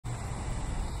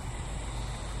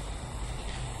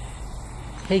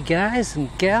Hey guys and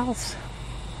gals,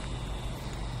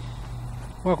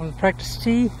 welcome to Practice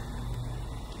Tea.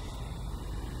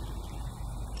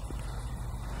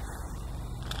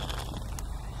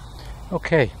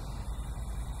 Okay,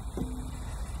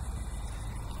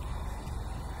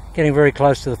 getting very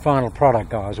close to the final product,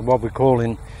 guys, or what we call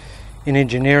in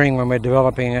engineering when we're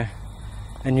developing a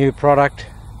new product.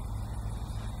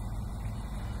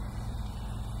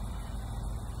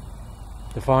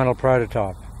 The final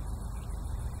prototype.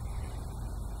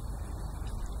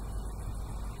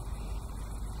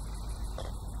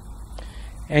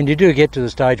 And you do get to the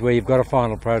stage where you've got a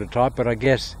final prototype, but I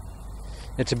guess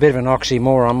it's a bit of an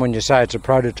oxymoron when you say it's a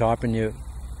prototype and you're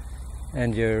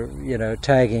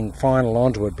tagging final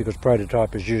onto it, because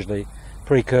prototype is usually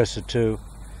precursor to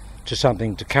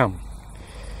something to come.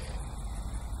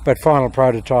 But final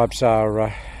prototypes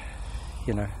are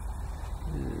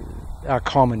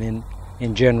common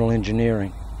in general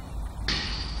engineering.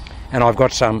 And I've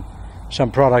got some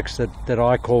products that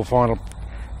I call final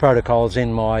prototypes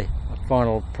in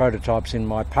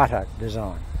my putter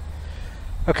design.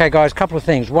 Okay guys, a couple of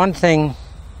things. One thing,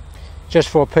 just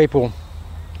for people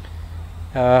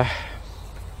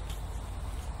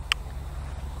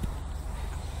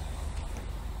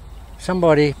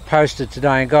somebody posted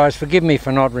today, and guys, forgive me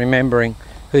for not remembering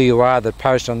who you are that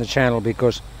post on the channel,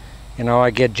 because I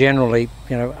get generally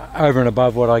over and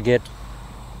above what I get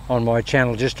on my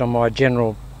channel, just on my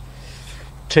general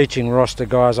teaching roster,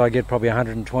 guys. I get probably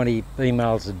 120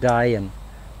 emails a day, and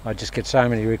I just get so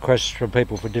many requests from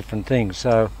people for different things.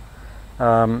 So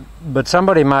but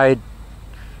somebody made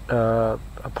a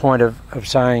point of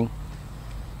saying,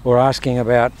 or asking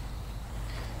about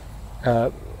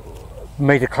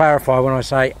me to clarify when I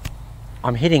say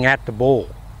I'm hitting at the ball,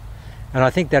 and I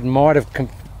think that might have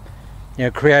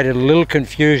created a little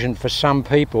confusion for some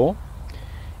people,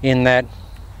 in that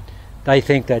they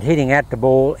think that hitting at the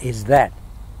ball is that,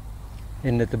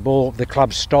 in that the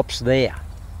club stops there.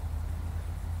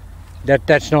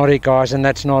 That's not it, guys, and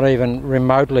that's not even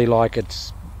remotely like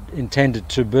it's intended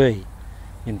to be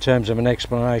in terms of an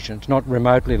explanation. It's not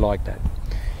remotely like that.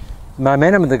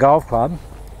 Momentum of the golf club,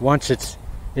 once it's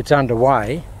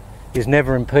underway, is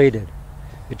never impeded.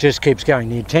 It just keeps going.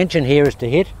 The intention here is to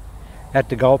hit at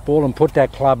the golf ball and put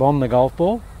that club on the golf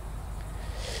ball,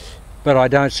 but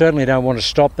I certainly don't want to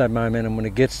stop that momentum when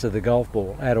it gets to the golf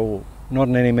ball at all, not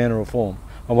in any manner or form.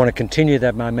 I want to continue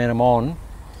that momentum on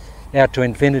out to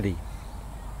infinity.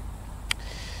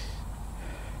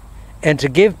 And to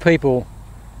give people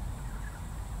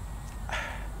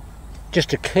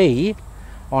just a key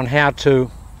on how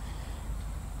to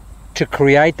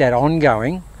create that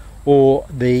ongoing, or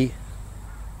the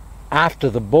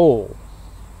after the ball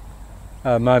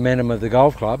momentum of the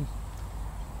golf club,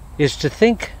 is to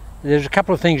think. There's a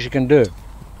couple of things you can do.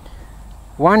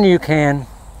 One, you can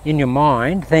in your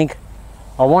mind think,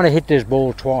 I want to hit this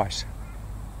ball twice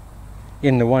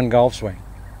in the one golf swing.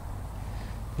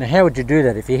 Now how would you do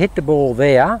that? If you hit the ball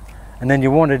there and then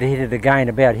you wanted to hit it again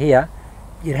about here,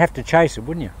 you'd have to chase it,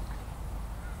 wouldn't you?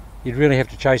 You'd really have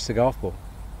to chase the golf ball.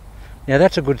 Now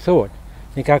that's a good thought.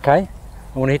 Think, okay,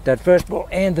 I want to hit that first ball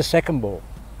and the second ball.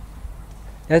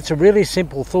 That's a really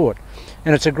simple thought,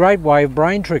 and it's a great way of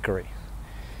brain trickery.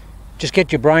 Just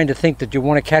get your brain to think that you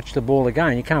want to catch the ball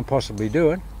again. You can't possibly do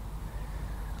it,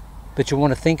 but you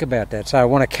want to think about that. So I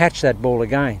want to catch that ball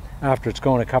again after it's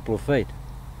gone a couple of feet.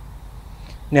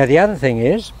 Now the other thing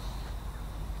is,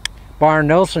 Byron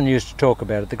Nelson used to talk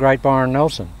about it, the great Byron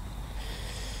Nelson.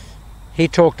 He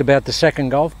talked about the second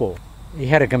golf ball. He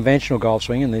had a conventional golf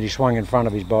swing, and then he swung in front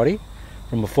of his body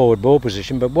from a forward ball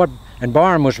position. And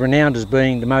Byron was renowned as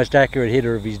being the most accurate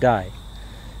hitter of his day,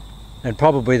 and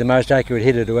probably the most accurate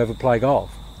hitter to ever play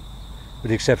golf, with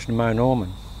the exception of Mo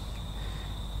Norman.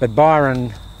 But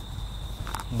Byron,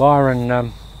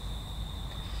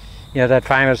 that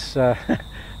famous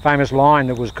famous line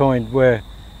that was coined, where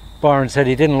Byron said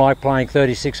he didn't like playing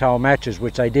 36-hole matches,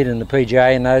 which they did in the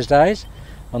PGA in those days,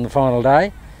 on the final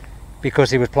day,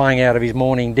 because he was playing out of his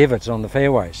morning divots on the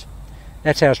fairways.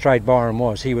 That's how straight Byron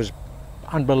was. He was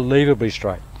unbelievably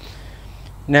straight.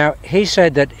 Now, he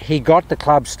said that he got the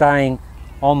club staying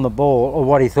on the ball, or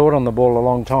what he thought on the ball, a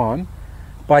long time,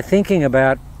 by thinking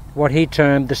about what he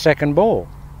termed the second ball.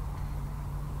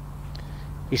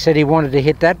 He said he wanted to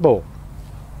hit that ball.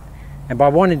 And by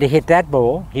wanting to hit that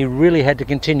ball, he really had to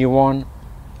continue on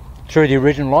through the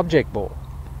original object ball.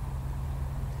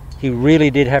 He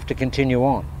really did have to continue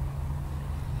on.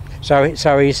 So he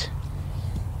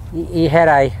had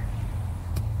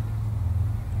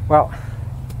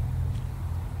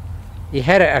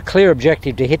a clear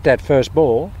objective to hit that first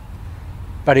ball,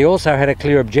 but he also had a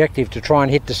clear objective to try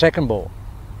and hit the second ball.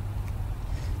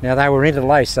 Now they were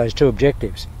interlaced, those two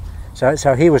objectives.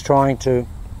 So he was trying to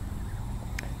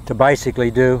basically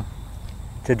do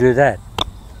that.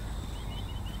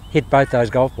 Hit both those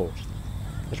golf balls.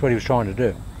 That's what he was trying to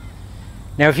do.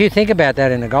 Now if you think about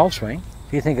that in a golf swing,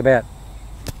 if you think about,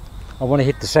 I want to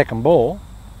hit the second ball,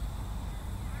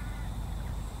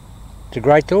 it's a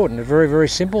great thought and a very, very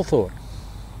simple thought.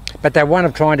 But that one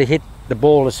of trying to hit the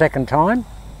ball a second time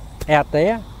out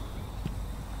there,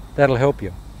 that'll help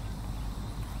you.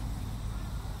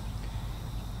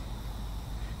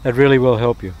 That really will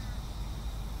help you.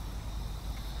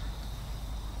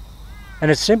 And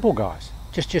it's simple, guys.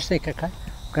 Just think, okay,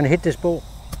 I'm going to hit this ball.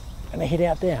 I'm going to hit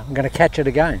out there. I'm going to catch it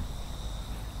again.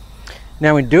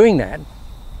 Now in doing that,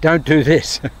 don't do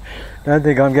this. Don't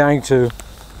think I'm going to.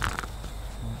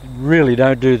 Really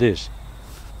don't do this.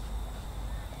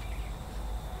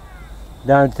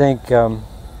 Don't think I'm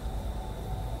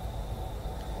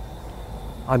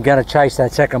going to chase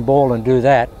that second ball and do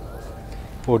that,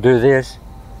 or do this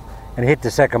and hit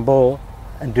the second ball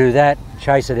and do that,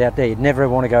 chase it out there. You'd never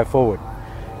ever want to go forward.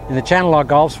 In the Channell Lock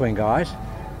golf swing, guys,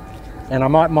 and I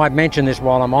might mention this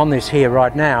while I'm on this here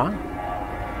right now,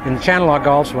 in the Channell Lock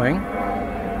golf swing,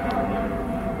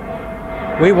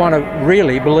 we want to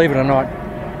really, believe it or not,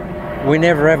 we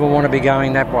never ever want to be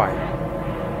going that way.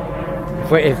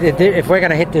 If we're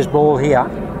going to hit this ball here,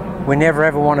 we never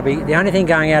ever want to be, the only thing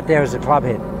going out there is the club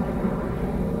head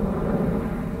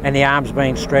and the arms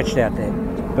being stretched out there.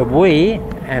 But we,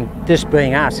 and this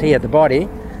being us here, the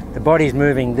body's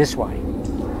moving this way.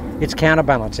 It's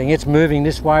counterbalancing. It's moving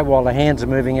this way while the hands are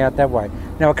moving out that way.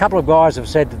 Now a couple of guys have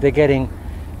said that they're getting,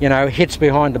 you know, hits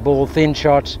behind the ball, thin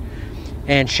shots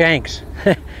and shanks.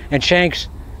 And shanks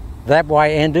that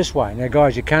way and this way. Now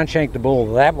guys, you can't shank the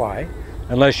ball that way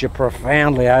unless you're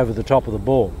profoundly over the top of the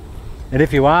ball. And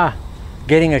if you are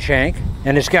getting a shank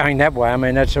and it's going that way, I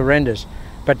mean, that's horrendous.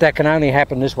 But that can only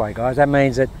happen this way, guys. That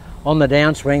means that on the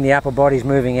downswing, the upper body's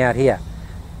moving out here.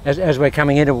 As we're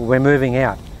coming into it, we're moving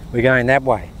out. We're going that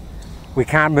way. We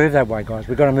can't move that way, guys.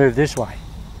 We've got to move this way.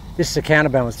 This is a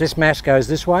counterbalance. This mass goes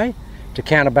this way to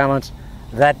counterbalance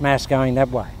that mass going that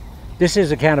way. This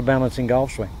is a counterbalancing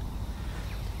golf swing.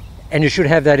 And you should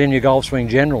have that in your golf swing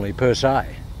generally, per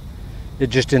se.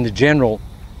 Just in the general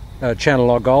Channell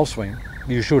Lock golf swing,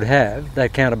 you should have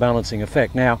that counterbalancing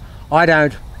effect. Now, I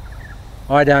don't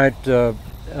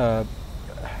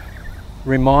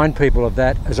remind people of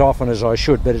that as often as I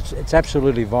should, but it's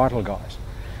absolutely vital, guys.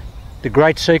 The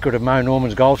great secret of Mo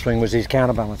Norman's golf swing was his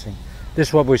counterbalancing. This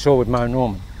is what we saw with Mo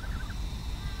Norman.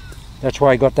 That's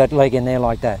why he got that leg in there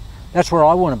like that. That's where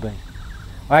I want to be.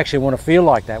 I actually want to feel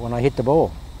like that when I hit the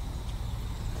ball.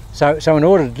 So in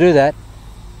order to do that,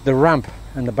 the rump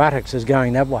and the buttocks is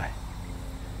going that way.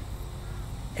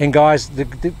 And guys,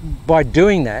 by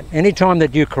doing that, anytime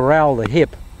that you corral the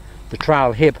hip, the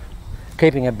trail hip,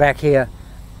 keeping it back here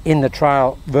in the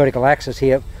trail vertical axis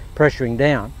here, pressuring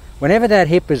down, whenever that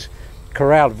hip is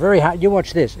corralled very hard, you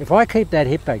watch this. If I keep that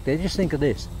hip back there, just think of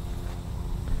this.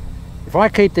 If I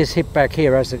keep this hip back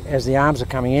here as the arms are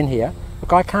coming in here,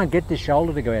 look, I can't get this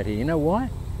shoulder to go out here. You know why?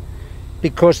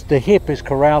 Because the hip is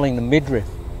corralling the midriff.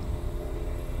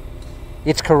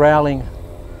 It's corralling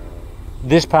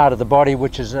this part of the body,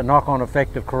 which is a knock-on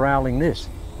effect of corralling this.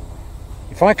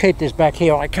 If I keep this back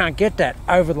here, I can't get that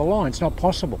over the line. It's not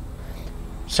possible.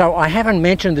 So I haven't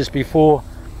mentioned this before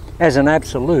as an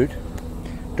absolute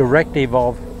directive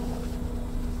of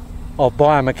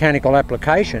biomechanical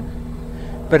application,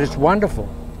 but it's wonderful.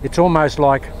 It's almost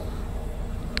like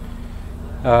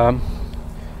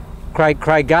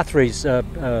Craig Guthrie's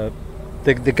the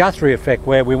Guthrie effect,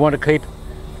 where we want to keep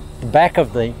the back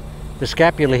of the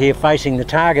scapula here facing the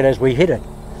target as we hit it.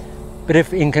 But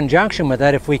if in conjunction with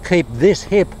that, if we keep this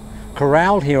hip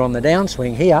corralled here on the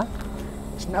downswing here,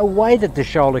 there's no way that the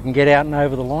shoulder can get out and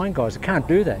over the line, guys. It can't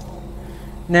do that.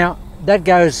 Now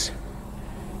that's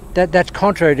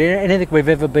contrary to anything we've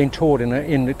ever been taught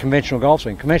in the conventional golf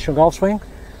swing. Conventional golf swing,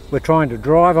 we're trying to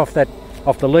drive off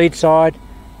the lead side,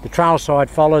 the trail side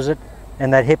follows it,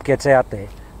 and that hip gets out there.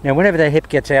 Now whenever that hip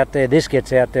gets out there, this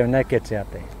gets out there and that gets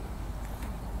out there.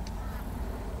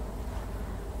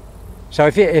 So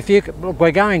if you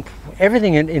we're going,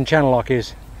 everything in Channell Lock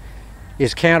is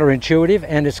counterintuitive,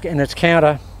 and it's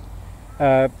counter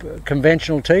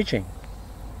conventional teaching.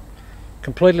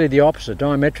 Completely the opposite,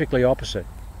 diametrically opposite.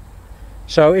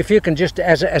 So if you can just,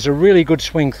 as a really good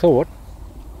swing thought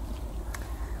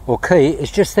or key, is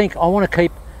just think, I want to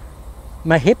keep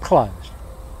my hip closed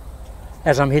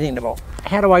as I'm hitting the ball.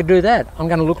 How do I do that? I'm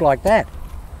going to look like that.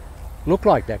 Look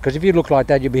like that, because if you look like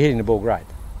that, you'll be hitting the ball great.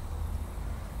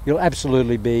 You'll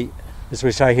absolutely be, as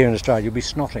we say here in Australia, you'll be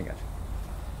snotting it.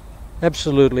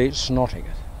 absolutely snotting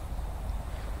it.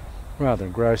 Rather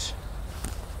gross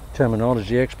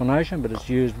terminology explanation, but it's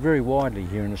used very widely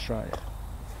here in Australia.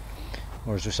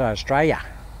 Or as we say, Australia.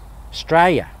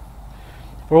 Australia.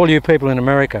 For all you people in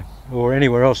America or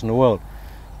anywhere else in the world,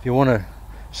 if you want to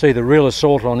see the real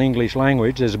assault on English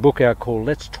language, there's a book out called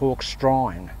Let's Talk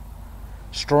Strine.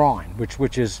 Strine,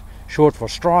 which is short for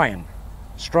Australian.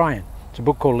 Australian. It's a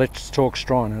book called Let's Talk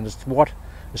Strine, and it's what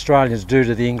Australians do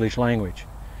to the English language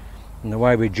and the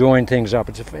way we join things up.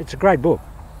 It's a great book.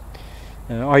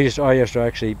 I used to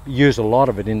actually use a lot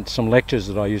of it in some lectures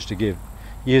that I used to give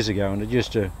years ago, and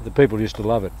the people used to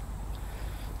love it,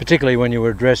 particularly when you were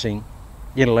addressing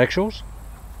intellectuals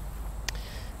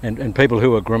and people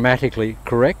who were grammatically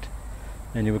correct,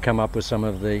 and you would come up with some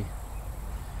of the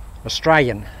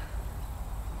Australian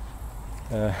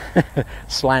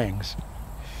slangs.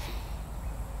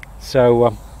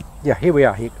 So yeah, here we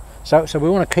are. So we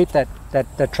want to keep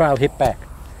that trail hip back.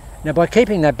 Now, by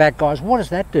keeping that back, guys, what does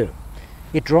that do?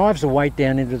 It drives the weight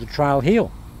down into the trail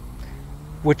heel,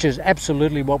 which is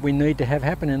absolutely what we need to have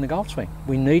happen in the golf swing.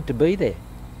 We need to be there.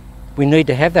 We need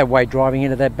to have that weight driving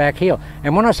into that back heel.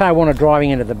 And when I say I want it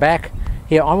driving into the back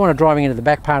here, I want it driving into the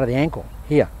back part of the ankle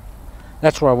here.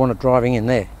 That's where I want it driving in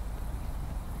there.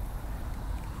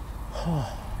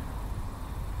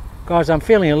 Guys, I'm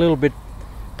feeling a little bit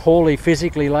poorly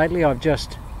physically lately. I've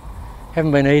just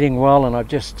haven't been eating well, and I've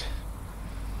just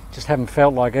haven't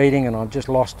felt like eating, and I've just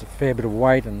lost a fair bit of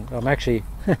weight, and I'm actually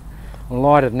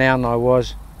lighter now than I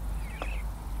was,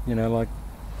 like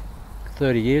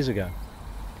 30 years ago.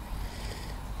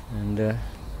 And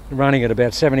running at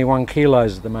about 71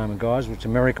 kilos at the moment, guys, which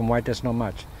American weight, that's not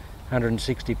much.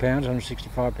 160 pounds,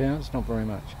 165 pounds, not very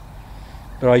much.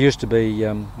 But I used to be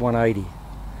 180,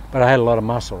 but I had a lot of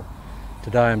muscle.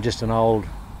 Today I'm just an old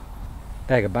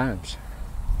bag of bones.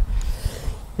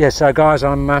 Yeah, so guys,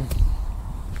 I'm not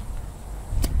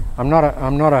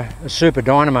a super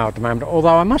dynamo at the moment,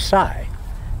 although I must say,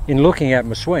 in looking at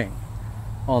my swing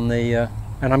on the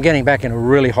and I'm getting back in a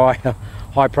really high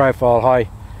profile,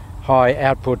 high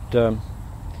output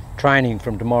training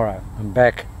from tomorrow. I'm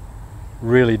back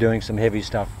really doing some heavy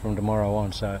stuff from tomorrow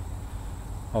on, so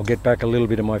I'll get back a little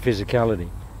bit of my physicality.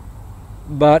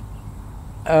 But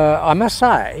I must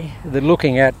say that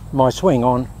looking at my swing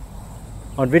on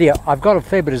video, I've got a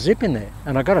fair bit of zip in there,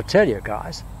 and I've got to tell you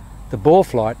guys, the ball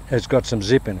flight has got some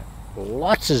zip in it.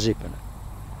 Lots of zip in it.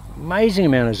 Amazing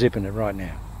amount of zip in it right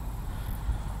now.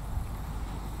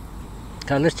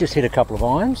 So let's just hit a couple of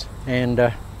irons,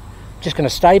 and just going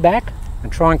to stay back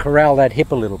and try and corral that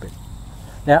hip a little bit.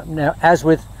 Now, as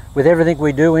with everything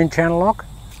we do in Channell Lock,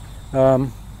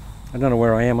 I don't know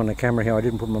where I am on the camera here, I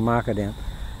didn't put my marker down,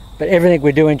 but everything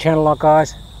we do in Channell Lock,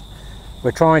 guys,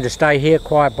 we're trying to stay here,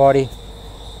 quiet body.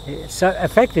 So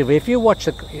effectively, if you watch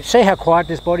see how quiet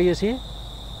this body is here?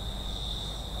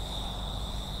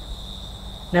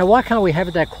 Now, why can't we have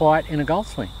it that quiet in a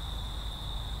golf swing?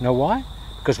 You know why?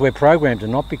 Because we're programmed to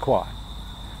not be quiet.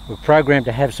 We're programmed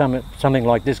to have something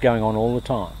like this going on all the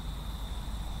time.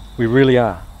 We really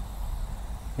are.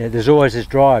 There's always this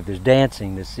drive, there's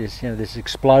dancing, this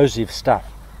explosive stuff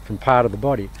from part of the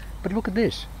body. But look at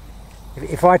this.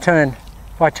 If I turn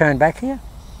back here,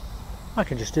 I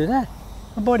can just do that.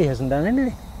 My body hasn't done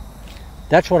anything.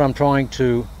 That's what I'm trying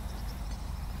to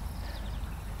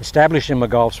establish in my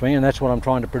golf swing, and that's what I'm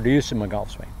trying to produce in my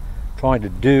golf swing. Trying to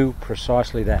do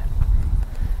precisely that.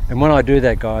 And when I do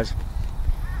that, guys,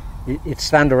 it's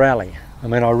Thunder Alley. I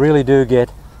mean, I really do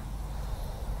get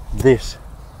this.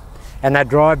 And that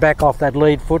drive back off that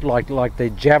lead foot like the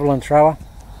javelin thrower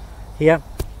here,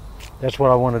 that's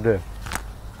what I want to do.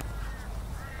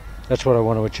 That's what I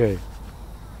want to achieve.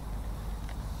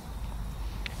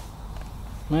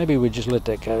 Maybe we just let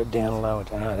that go down a lower.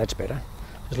 Oh, that's better.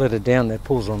 Just let it down, that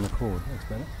pulls on the cord. That's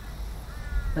better.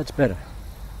 That's better.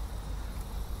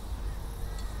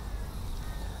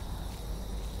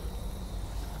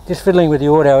 Just fiddling with the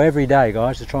audio every day,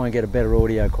 guys, to try and get a better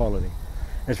audio quality.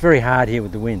 It's very hard here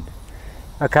with the wind.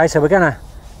 Okay, so we're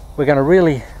gonna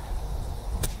really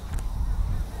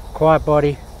quiet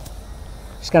body.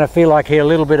 It's gonna feel like here a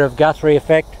little bit of Guthrie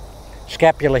effect,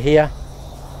 scapula here.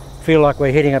 Feel like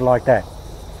we're hitting it like that.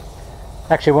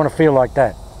 Actually, want to feel like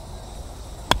that.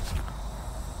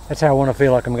 That's how I want to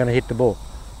feel like I'm going to hit the ball.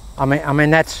 I mean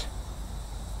that's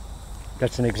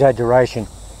an exaggeration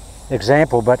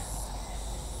example, but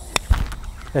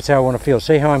that's how I want to feel.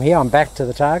 See how I'm here? I'm back to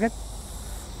the target.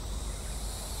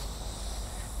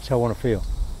 That's how I want to feel.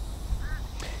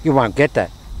 You won't get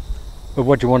that, but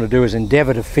what you want to do is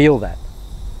endeavour to feel that.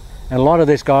 And a lot of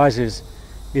this, guys, is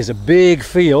a big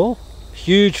feel,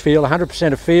 huge feel,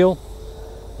 100% of feel,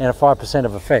 and a 5%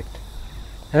 of effect.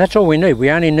 And that's all we need.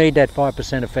 We only need that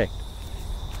 5% effect.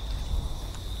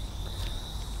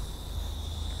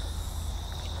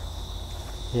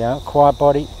 Yeah, quiet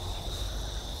body.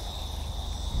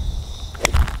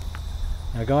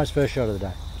 Now guys, first shot of the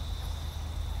day.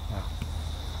 Wow.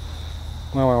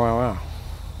 Wow, wow, wow, wow.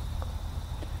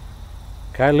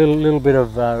 Okay, a little bit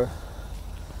of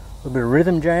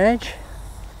rhythm, JH.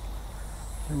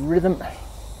 Rhythm. A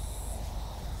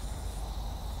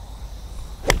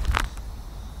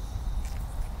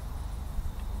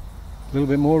little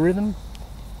bit more rhythm.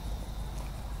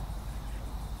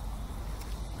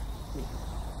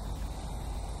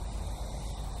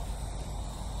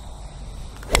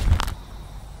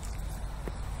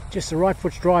 Just the right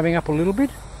foot's driving up a little bit.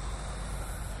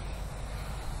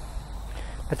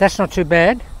 But that's not too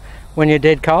bad when you're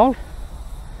dead cold.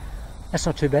 That's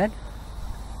not too bad.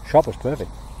 Shot was perfect.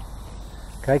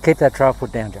 Okay, keep that trail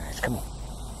foot down, James. Come on.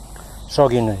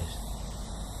 Sog your knees.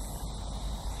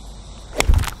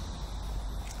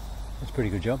 That's a pretty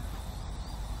good job.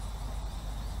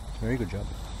 It's a very good job.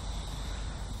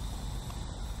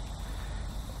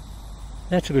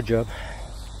 That's a good job.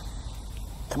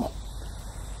 Come on.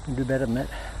 You can do better than that.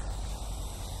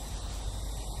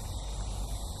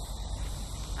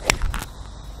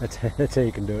 That's how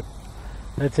you can do it.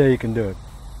 That's how you can do it.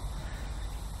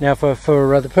 Now for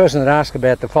the person that asked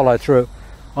about the follow through,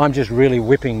 I'm just really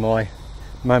whipping my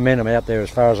momentum out there as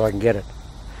far as I can get it.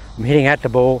 I'm hitting at the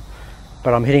ball,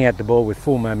 but I'm hitting at the ball with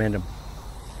full momentum.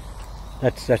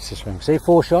 That's the swing. See,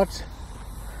 4 shots,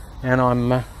 and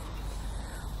I'm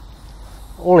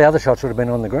all the other shots would have been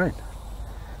on the green.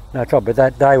 No trouble,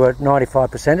 but they were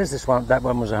 95%ers. That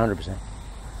one was 100%.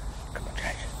 Come on,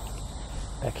 Jake.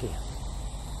 Back here.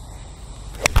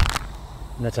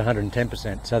 And that's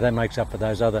 110%, so that makes up for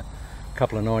those other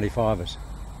couple of 95ers.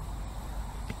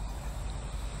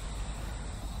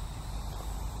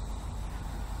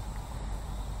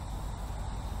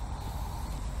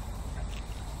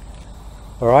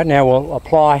 All right, now we'll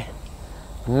apply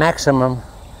maximum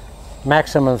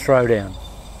throwdown,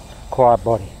 quiet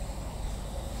body.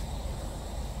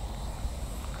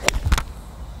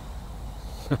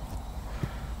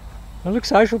 It looks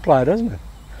social player, doesn't it?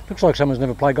 Looks like someone's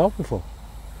never played golf before.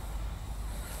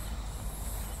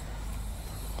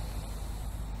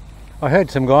 I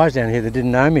heard some guys down here that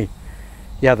didn't know me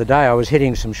the other day. I was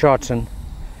hitting some shots, and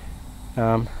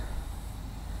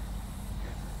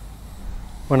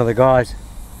one of the guys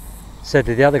said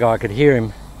to the other guy, I could hear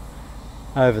him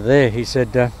over there, he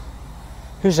said,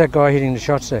 who's that guy hitting the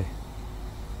shots there?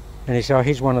 And he said, oh,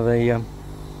 he's one of the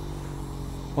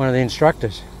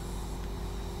instructors.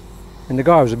 And the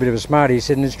guy was a bit of a smarty. He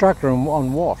said, an instructor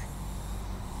on what?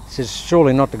 He says,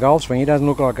 surely not the golf swing. He doesn't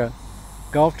look like a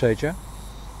golf teacher.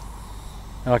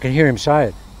 And I can hear him say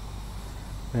it.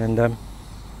 And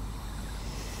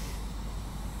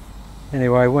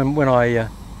anyway, when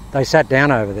they sat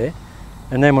down over there,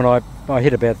 and then when I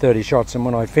hit about 30 shots, and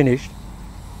when I finished,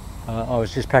 I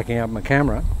was just packing up my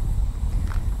camera,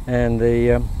 and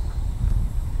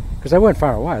because they weren't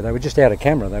far away, they were just out of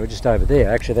camera, they were just over there.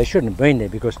 Actually, they shouldn't have been there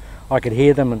because I could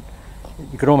hear them, and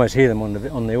you could almost hear them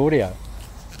on the audio.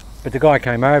 But the guy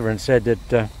came over and said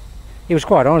that he was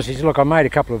quite honest. He said, look, I made a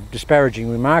couple of disparaging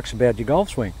remarks about your golf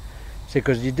swing. He said,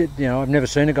 because I've never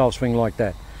seen a golf swing like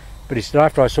that. But he said,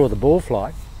 after I saw the ball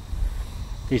flight,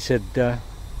 he said,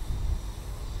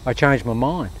 I changed my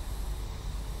mind.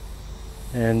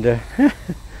 And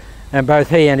and both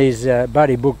he and his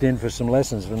buddy booked in for some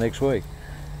lessons for next week.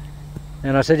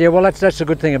 And I said, yeah, well, that's the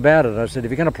good thing about it. I said,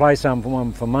 if you're going to play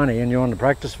someone for money and you're on the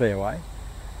practice fairway,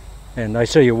 and they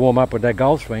see you warm up with that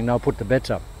golf swing, they'll put the bets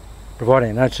up,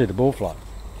 providing they don't see the ball flight.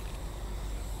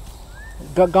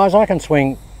 Guys, I can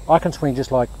swing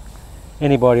just like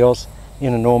anybody else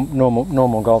in a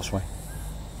normal golf swing.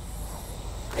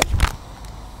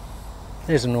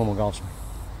 There's a normal golf swing.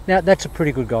 Now, that's a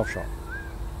pretty good golf shot.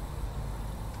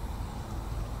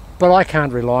 But I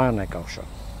can't rely on that golf shot,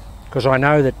 because I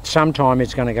know that sometime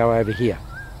it's going to go over here.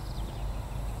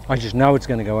 I just know it's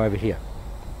going to go over here.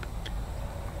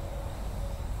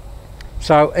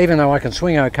 So even though I can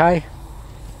swing okay,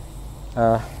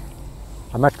 I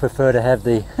much prefer to have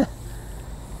the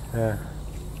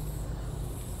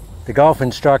golf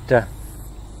instructor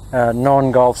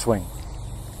non-golf swing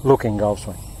looking golf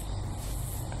swing.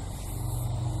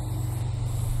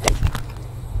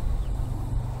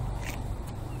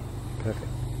 Perfect.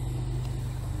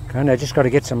 Okay, now just got to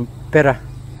get some better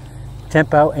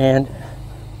tempo and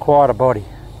quieter body.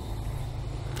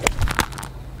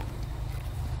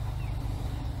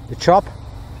 The chop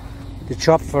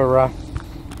for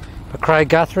Craig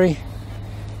Guthrie,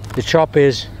 the chop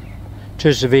is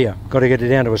Too severe. Got to get it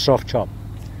down to a soft chop.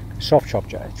 Soft chop,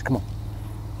 Jage. Come on.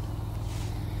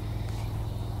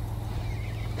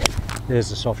 There's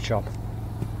the soft chop.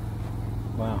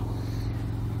 Wow.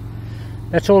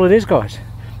 That's all it is, guys.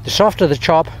 The softer the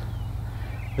chop,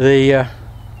 the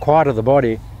quieter the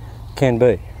body can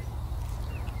be.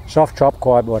 Soft chop,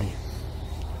 quiet body.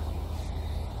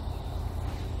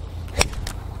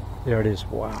 There it is.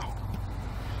 Wow.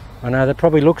 I know that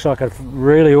probably looks like a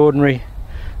really ordinary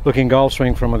looking golf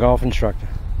swing from a golf instructor.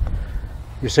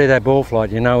 You see that ball flight,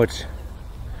 you know it's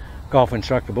golf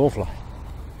instructor ball flight.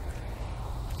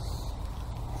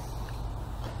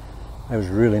 That was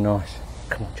really nice.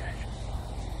 Come on, Jage.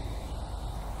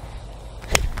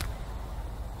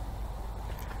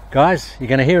 Guys, you're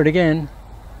going to hear it again.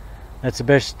 That's the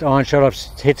best iron shot I've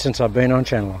hit since I've been on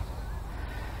Channell Lock.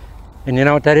 And you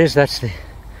know what that is? That's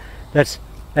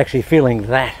actually feeling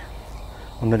that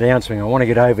on the downswing. I want to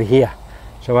get over here.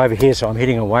 So over here, so I'm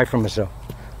hitting away from myself.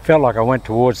 Felt like I went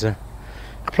towards the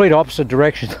complete opposite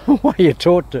direction the way you're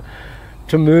taught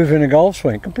to move in a golf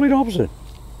swing. Complete opposite.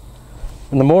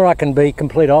 And the more I can be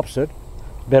complete opposite,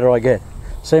 the better I get.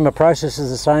 See, my process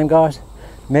is the same, guys.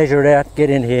 Measure it out,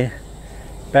 get in here,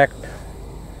 back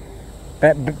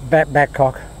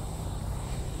cock,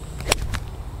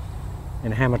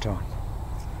 and hammer time.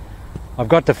 I've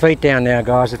got the feet down now,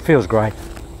 guys. It feels great.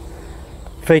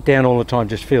 Feet down all the time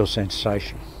just feels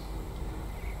sensational.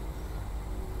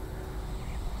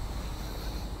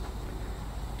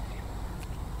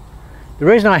 The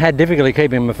reason I had difficulty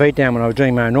keeping my feet down when I was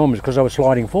doing my norm is because I was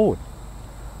sliding forward.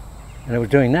 And I was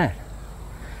doing that.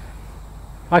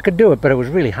 I could do it, but it was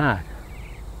really hard.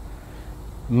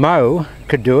 Mo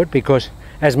could do it because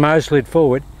as Mo slid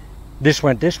forward, this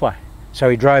went this way. So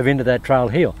he drove into that trail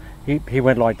heel. He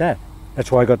went like that.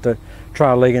 That's why I got the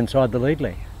trail leg inside the lead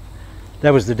leg.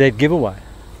 That was the dead giveaway.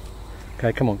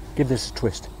 Okay, come on, give this a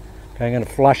twist. Okay, I'm going to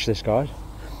flush this, guys.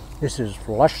 This is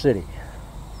Flush City.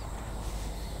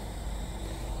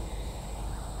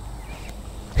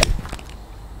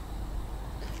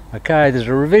 Okay, there's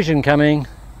a revision coming.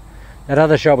 That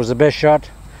other shot was the best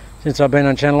shot since I've been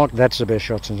on Channell Lock. That's the best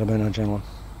shot since I've been on Channell Lock.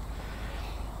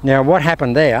 Now, what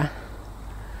happened there,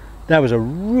 that was a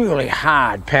really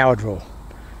hard power draw.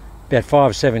 About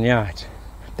 5 or 7 yards.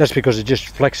 That's because it just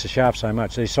flexed the shaft so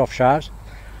much. These soft shafts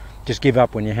just give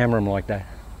up when you hammer them like that.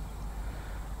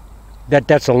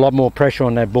 That's a lot more pressure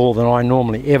on that ball than I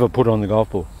normally ever put on the golf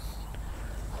ball.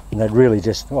 And that really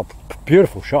just, oh,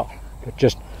 beautiful shot. But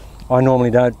just, I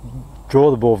normally don't draw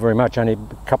the ball very much, only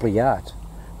a couple of yards.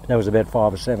 That was about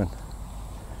 5 or 7.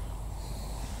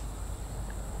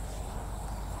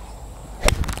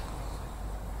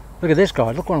 Look at this,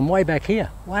 guy. Look, I'm way back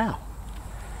here. Wow.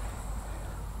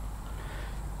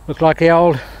 Look like the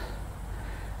old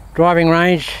driving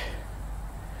range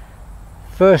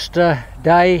first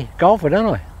day golfer, don't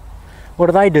I? What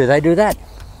do? They do that.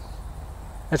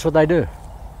 That's what they do.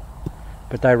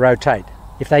 But they rotate.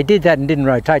 If they did that and didn't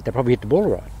rotate, they probably hit the ball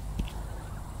right.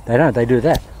 They don't, they do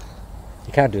that.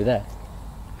 You can't do that.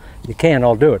 You can,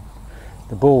 I'll do it.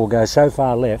 The ball will go so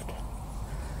far left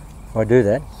if I do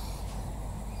that.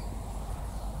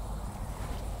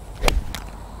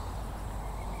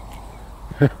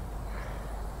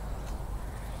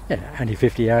 Yeah, only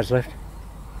 50 yards left.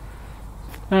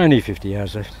 Only 50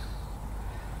 yards left.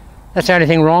 That's the only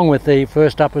thing wrong with the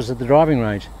first uppers at the driving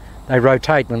range. They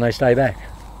rotate when they stay back.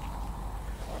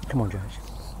 Come on, Jage.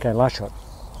 Okay, last shot.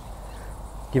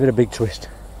 Give it a big twist.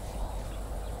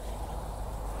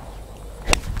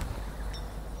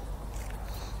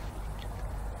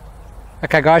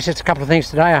 Okay guys, just a couple of things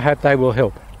today. I hope they will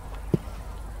help.